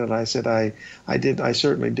accident. And I said, I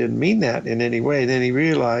certainly didn't mean that in any way. Then he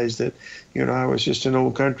realized that, I was just an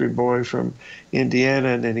old country boy from Indiana.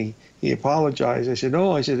 And then he apologized. I said,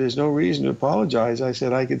 no, there's no reason to apologize. I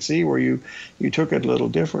said, I could see where you took it a little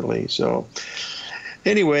differently. So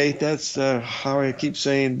anyway, that's how I keep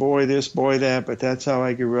saying, boy this, boy that, but that's how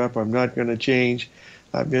I grew up. I'm not going to change.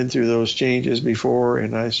 I've been through those changes before,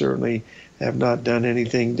 and I certainly have not done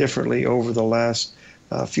anything differently over the last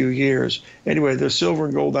few years. Anyway, the silver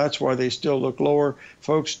and gold, that's why they still look lower.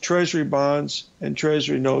 Folks, Treasury bonds and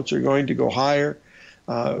Treasury notes are going to go higher.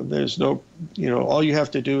 There's no, all you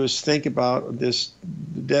have to do is think about this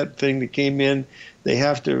debt thing that came in. They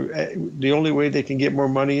have to, the only way they can get more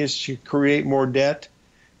money is to create more debt.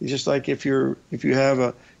 It's just like if you have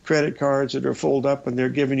a credit cards that are folded up and they're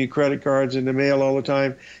giving you credit cards in the mail all the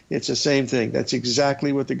time, it's the same thing. That's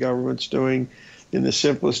exactly what the government's doing. In the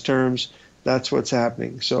simplest terms, that's what's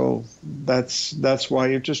happening. So that's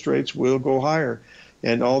why interest rates will go higher.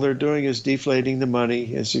 And all they're doing is deflating the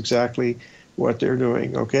money. Is exactly what they're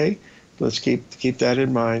doing, okay? Let's keep that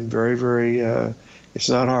in mind. Very, very, it's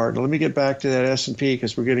not hard. Let me get back to that S&P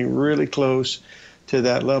because we're getting really close to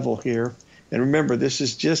that level here. And remember, this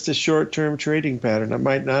is just a short-term trading pattern.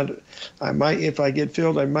 If I get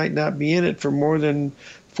filled, I might not be in it for more than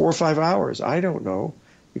 4 or 5 hours. I don't know,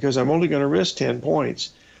 because I'm only going to risk 10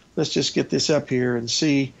 points. Let's just get this up here and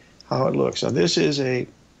see how it looks. Now, this is a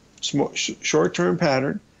short-term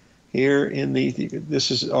pattern, here in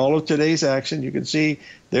this is all of today's action. You can see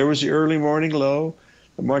there was the early morning low.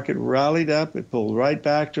 The market rallied up. It pulled right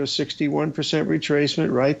back to a 61%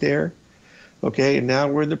 retracement right there. Okay, and now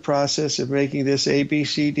we're in the process of making this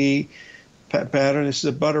ABCD pattern. This is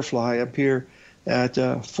a butterfly up here at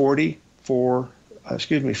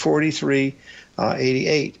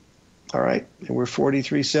 43.88. All right, and we're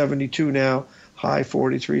 43.72 now, high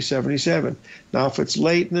 43.77. Now, if it's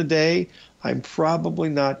late in the day, I'm probably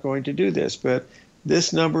not going to do this, but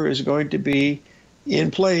this number is going to be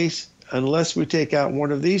in place unless we take out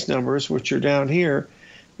one of these numbers, which are down here,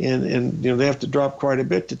 and they have to drop quite a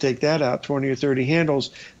bit to take that out, 20 or 30 handles,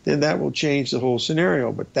 then that will change the whole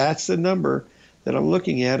scenario. But that's the number that I'm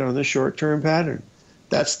looking at on the short-term pattern.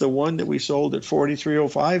 That's the one that we sold at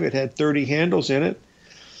 43.05. It had 30 handles in it.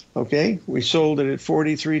 Okay, we sold it at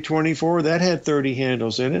 43.24. That had 30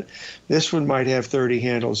 handles in it. This one might have 30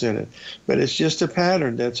 handles in it. But it's just a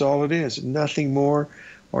pattern. That's all it is. Nothing more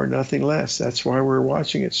or nothing less. That's why we're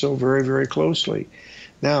watching it so very, very closely.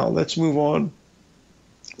 Now, let's move on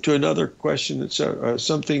to another question. That's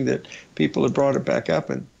something that people have brought it back up.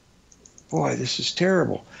 And, boy, this is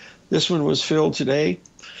terrible. This one was filled today.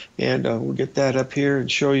 And we'll get that up here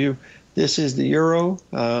and show you. This is the euro.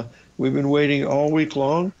 We've been waiting all week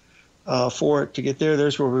long for it to get there.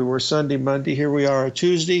 There's where we were Sunday, Monday. Here we are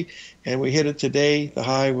Tuesday, and we hit it today. The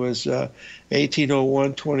high was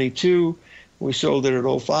 1801.22. We sold it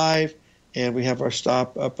at 05, and we have our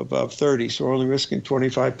stop up above 30. So we're only risking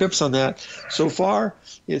 25 pips on that. So far,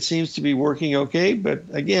 it seems to be working okay. But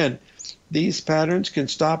again, these patterns can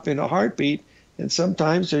stop in a heartbeat, and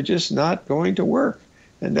sometimes they're just not going to work.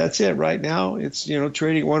 And that's it. Right now, it's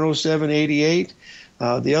trading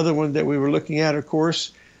 107.88. The other one that we were looking at, of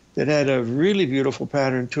course, that had a really beautiful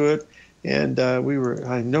pattern to it, and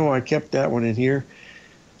I know I kept that one in here.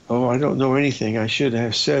 Oh, I don't know anything. I should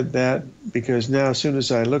have said that, because now as soon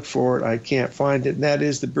as I look for it, I can't find it, and that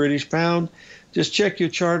is the British pound. Just check your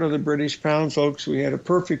chart on the British pound, folks. We had a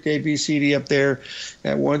perfect ABCD up there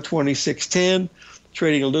at 126.10.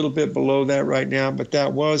 Trading a little bit below that right now, but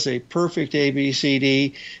that was a perfect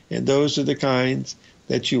ABCD, and those are the kinds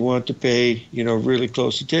that you want to pay, really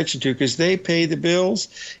close attention to, because they pay the bills.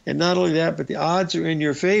 And not only that, but the odds are in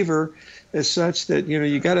your favor as such that,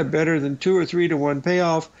 you got a better than 2 or 3 to 1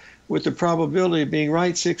 payoff with the probability of being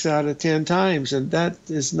right 6 out of 10 times. And that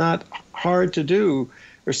is not hard to do,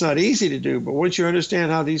 or it's not easy to do. But once you understand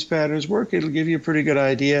how these patterns work, it'll give you a pretty good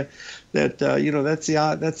idea that, that's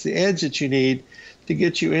the edge that you need to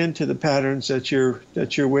get you into the patterns that you're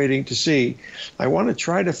waiting to see. I want to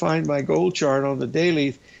try to find my gold chart on the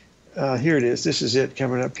daily. Here it is. This is it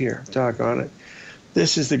coming up here. Talk on it.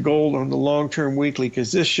 This is the gold on the long-term weekly,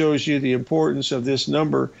 because this shows you the importance of this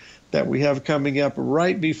number that we have coming up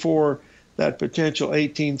right before that potential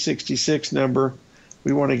 1866 number.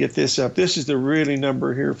 We want to get this up. This is the really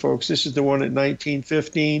number here, folks. This is the one at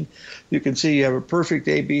 1915. You can see you have a perfect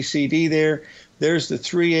ABCD there. There's the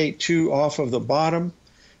 382 off of the bottom.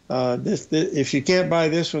 If you can't buy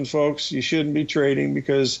this one, folks, you shouldn't be trading,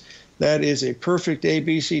 because that is a perfect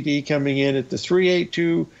ABCD coming in at the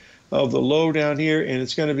 382 of the low down here, and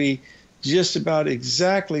it's going to be just about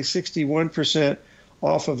exactly 61%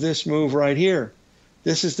 off of this move right here.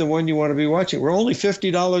 This is the one you want to be watching. We're only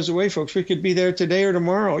 $50 away, folks. We could be there today or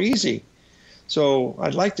tomorrow, easy. So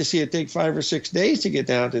I'd like to see it take 5 or 6 days to get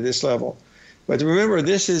down to this level. But remember,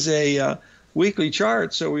 this is a weekly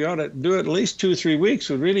chart, so we ought to do it at least 2 or 3 weeks.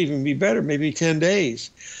 Would really even be better, maybe 10 days.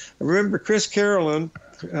 I remember Chris Carolyn,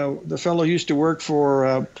 the fellow who used to work for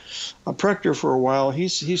a Proctor for a while.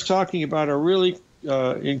 He's talking about a really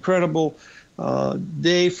incredible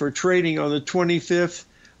day for trading on the 25th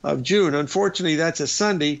of June. Unfortunately, that's a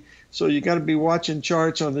Sunday, so you got to be watching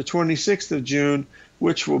charts on the 26th of June,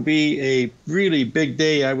 which will be a really big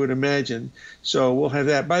day, I would imagine. So we'll have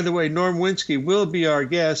that. By the way, Norm Winsky will be our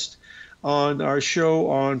guest on our show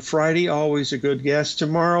on Friday, always a good guest.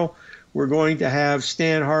 Tomorrow, we're going to have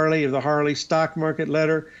Stan Harley of the Harley Stock Market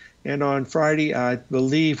Letter. And on Friday, I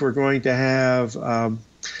believe we're going to have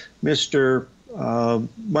Mr.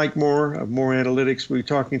 Mike Moore of Moore Analytics will be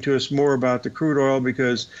talking to us more about the crude oil,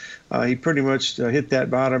 because he pretty much hit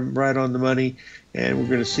that bottom right on the money. And we're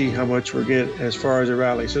going to see how much we're getting as far as a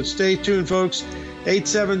rally. So stay tuned, folks.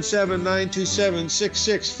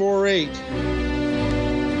 877-927-6648.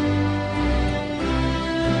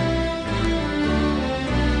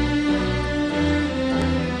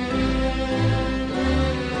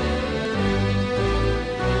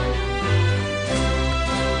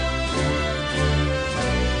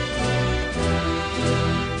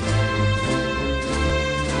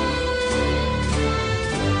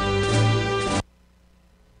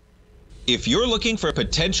 If you're looking for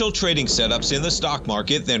potential trading setups in the stock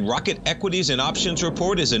market, then Rocket Equities and Options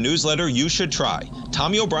Report is a newsletter you should try.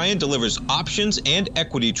 Tommy O'Brien delivers options and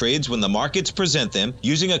equity trades when the markets present them,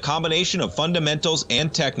 using a combination of fundamentals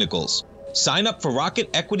and technicals. Sign up for Rocket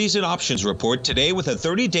Equities and Options Report today with a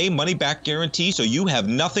 30-day money-back guarantee, so you have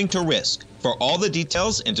nothing to risk. For all the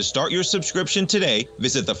details and to start your subscription today,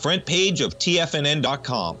 visit the front page of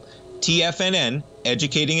TFNN.com. TFNN,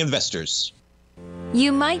 educating investors.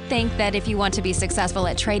 You might think that if you want to be successful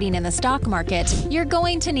at trading in the stock market, you're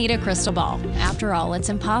going to need a crystal ball. After all, it's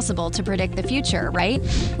impossible to predict the future, right?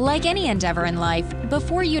 Like any endeavor in life,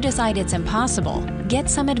 before you decide it's impossible, get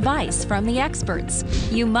some advice from the experts.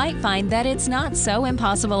 You might find that it's not so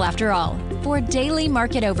impossible after all. For daily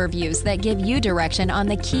market overviews that give you direction on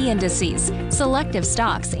the key indices, selective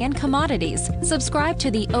stocks, and commodities, subscribe to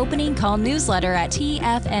the Opening Call newsletter at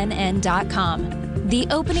TFNN.com. The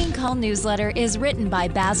Opening Call newsletter is written by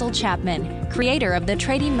Basil Chapman, creator of the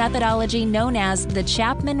trading methodology known as the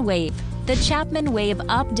Chapman Wave. The Chapman Wave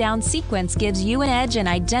up-down sequence gives you an edge in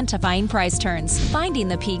identifying price turns, finding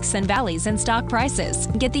the peaks and valleys in stock prices.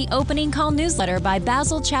 Get the Opening Call newsletter by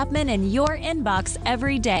Basil Chapman in your inbox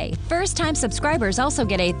every day. First-time subscribers also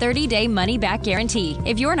get a 30-day money-back guarantee.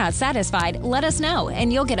 If you're not satisfied, let us know,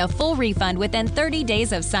 and you'll get a full refund within 30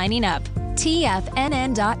 days of signing up.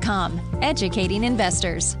 TFNN.com, educating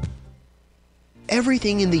investors.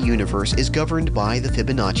 Everything in the universe is governed by the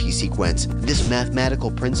Fibonacci sequence. This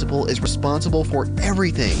mathematical principle is responsible for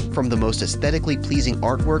everything from the most aesthetically pleasing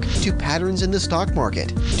artwork to patterns in the stock market.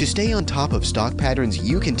 To stay on top of stock patterns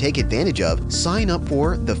you can take advantage of, sign up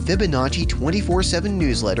for the Fibonacci 24/7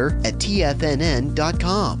 newsletter at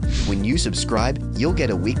TFNN.com. When you subscribe, you'll get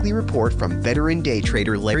a weekly report from veteran day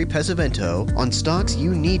trader Larry Pesavento on stocks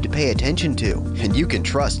you need to pay attention to. And you can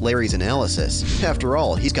trust Larry's analysis. After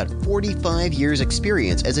all, he's got 45 years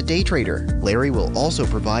experience as a day trader. Larry will also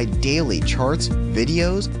provide daily charts,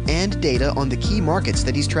 videos, and data on the key markets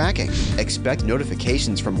that he's tracking. Expect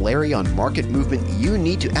notifications from Larry on market movement you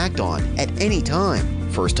need to act on at any time.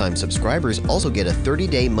 First-time subscribers also get a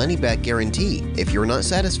 30-day money-back guarantee. If you're not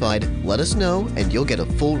satisfied, let us know and you'll get a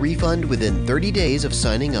full refund within 30 days of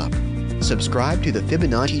signing up. Subscribe to the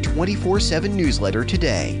Fibonacci 24/7 newsletter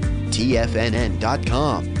today.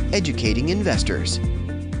 TFNN.com, educating investors.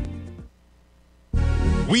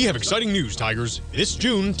 We have exciting news, Tigers. This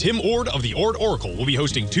June, Tim Ord of the Ord Oracle will be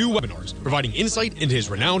hosting 2 webinars providing insight into his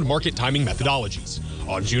renowned market timing methodologies.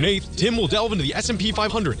 On June 8th, Tim will delve into the S&P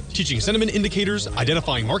 500, teaching sentiment indicators,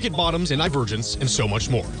 identifying market bottoms and divergence, and so much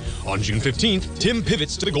more. On June 15th, Tim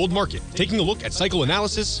pivots to the gold market, taking a look at cycle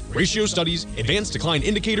analysis, ratio studies, advanced decline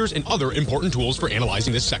indicators, and other important tools for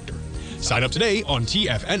analyzing this sector. Sign up today on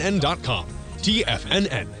TFNN.com.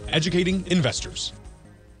 TFNN, educating investors.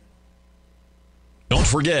 Don't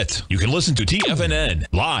forget, you can listen to TFNN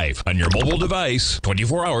live on your mobile device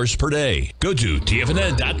 24 hours per day. Go to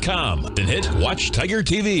TFNN.com, then hit Watch Tiger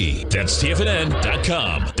TV. That's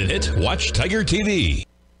TFNN.com, then hit Watch Tiger TV.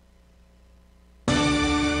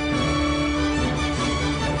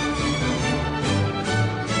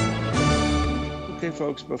 Okay,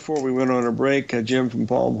 folks, before we went on a break, Jim from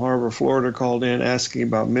Palm Harbor, Florida called in asking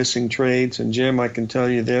about missing trades. And Jim, I can tell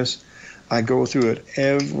you this, I go through it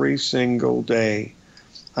every single day.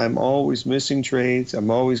 I'm always missing trades. I'm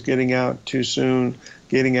always getting out too soon,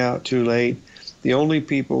 getting out too late. The only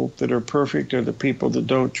people that are perfect are the people that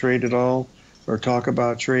don't trade at all or talk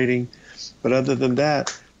about trading. But other than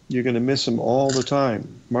that, you're going to miss them all the time.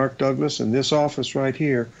 Mark Douglas in this office right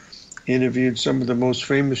here interviewed some of the most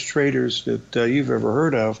famous traders that you've ever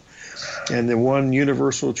heard of. And the one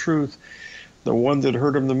universal truth, the one that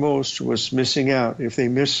hurt them the most was missing out. If they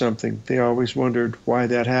missed something, they always wondered why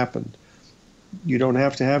that happened. You don't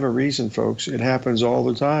have to have a reason, folks. It happens all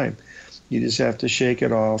the time. You just have to shake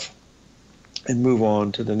it off and move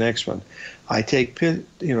on to the next one. I take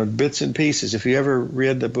bits and pieces. If you ever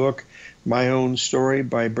read the book My Own Story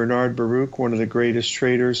by Bernard Baruch, one of the greatest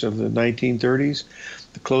traders of the 1930s,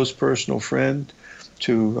 the close personal friend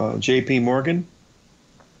to J.P. Morgan,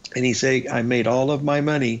 and he said, I made all of my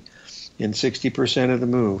money in 60% of the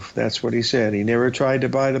move. That's what he said. He never tried to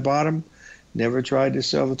buy the bottom, never tried to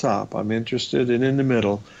sell the top. I'm interested in the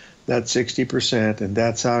middle. That's 60%, and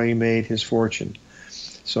that's how he made his fortune.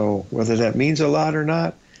 So whether that means a lot or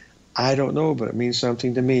not, I don't know, but it means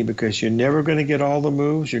something to me because you're never going to get all the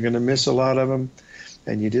moves. You're going to miss a lot of them,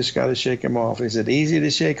 and you just got to shake them off. Is it easy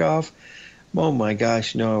to shake off? Oh, my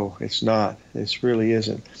gosh, no, it's not. It really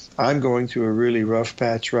isn't. I'm going through a really rough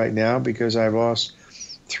patch right now because I've lost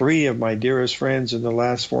 3 of my dearest friends in the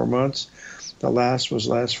last 4 months. The last was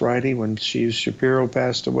last Friday when Steve Shapiro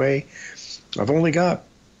passed away. I've only got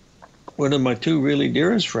one of my two really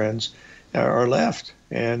dearest friends are left.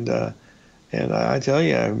 And I tell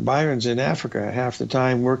you, Byron's in Africa half the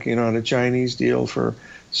time working on a Chinese deal for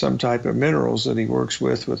some type of minerals that he works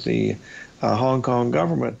with the Hong Kong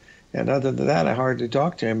government. And other than that, I hardly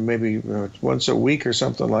talk to him, maybe once a week or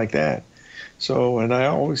something like that. So, and I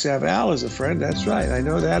always have Al as a friend. That's right. I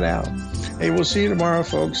know that, Al. Hey, we'll see you tomorrow,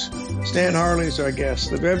 folks. Stan Harley's our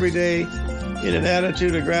guest. Live every day in an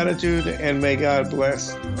attitude of gratitude, and may God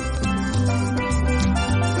bless.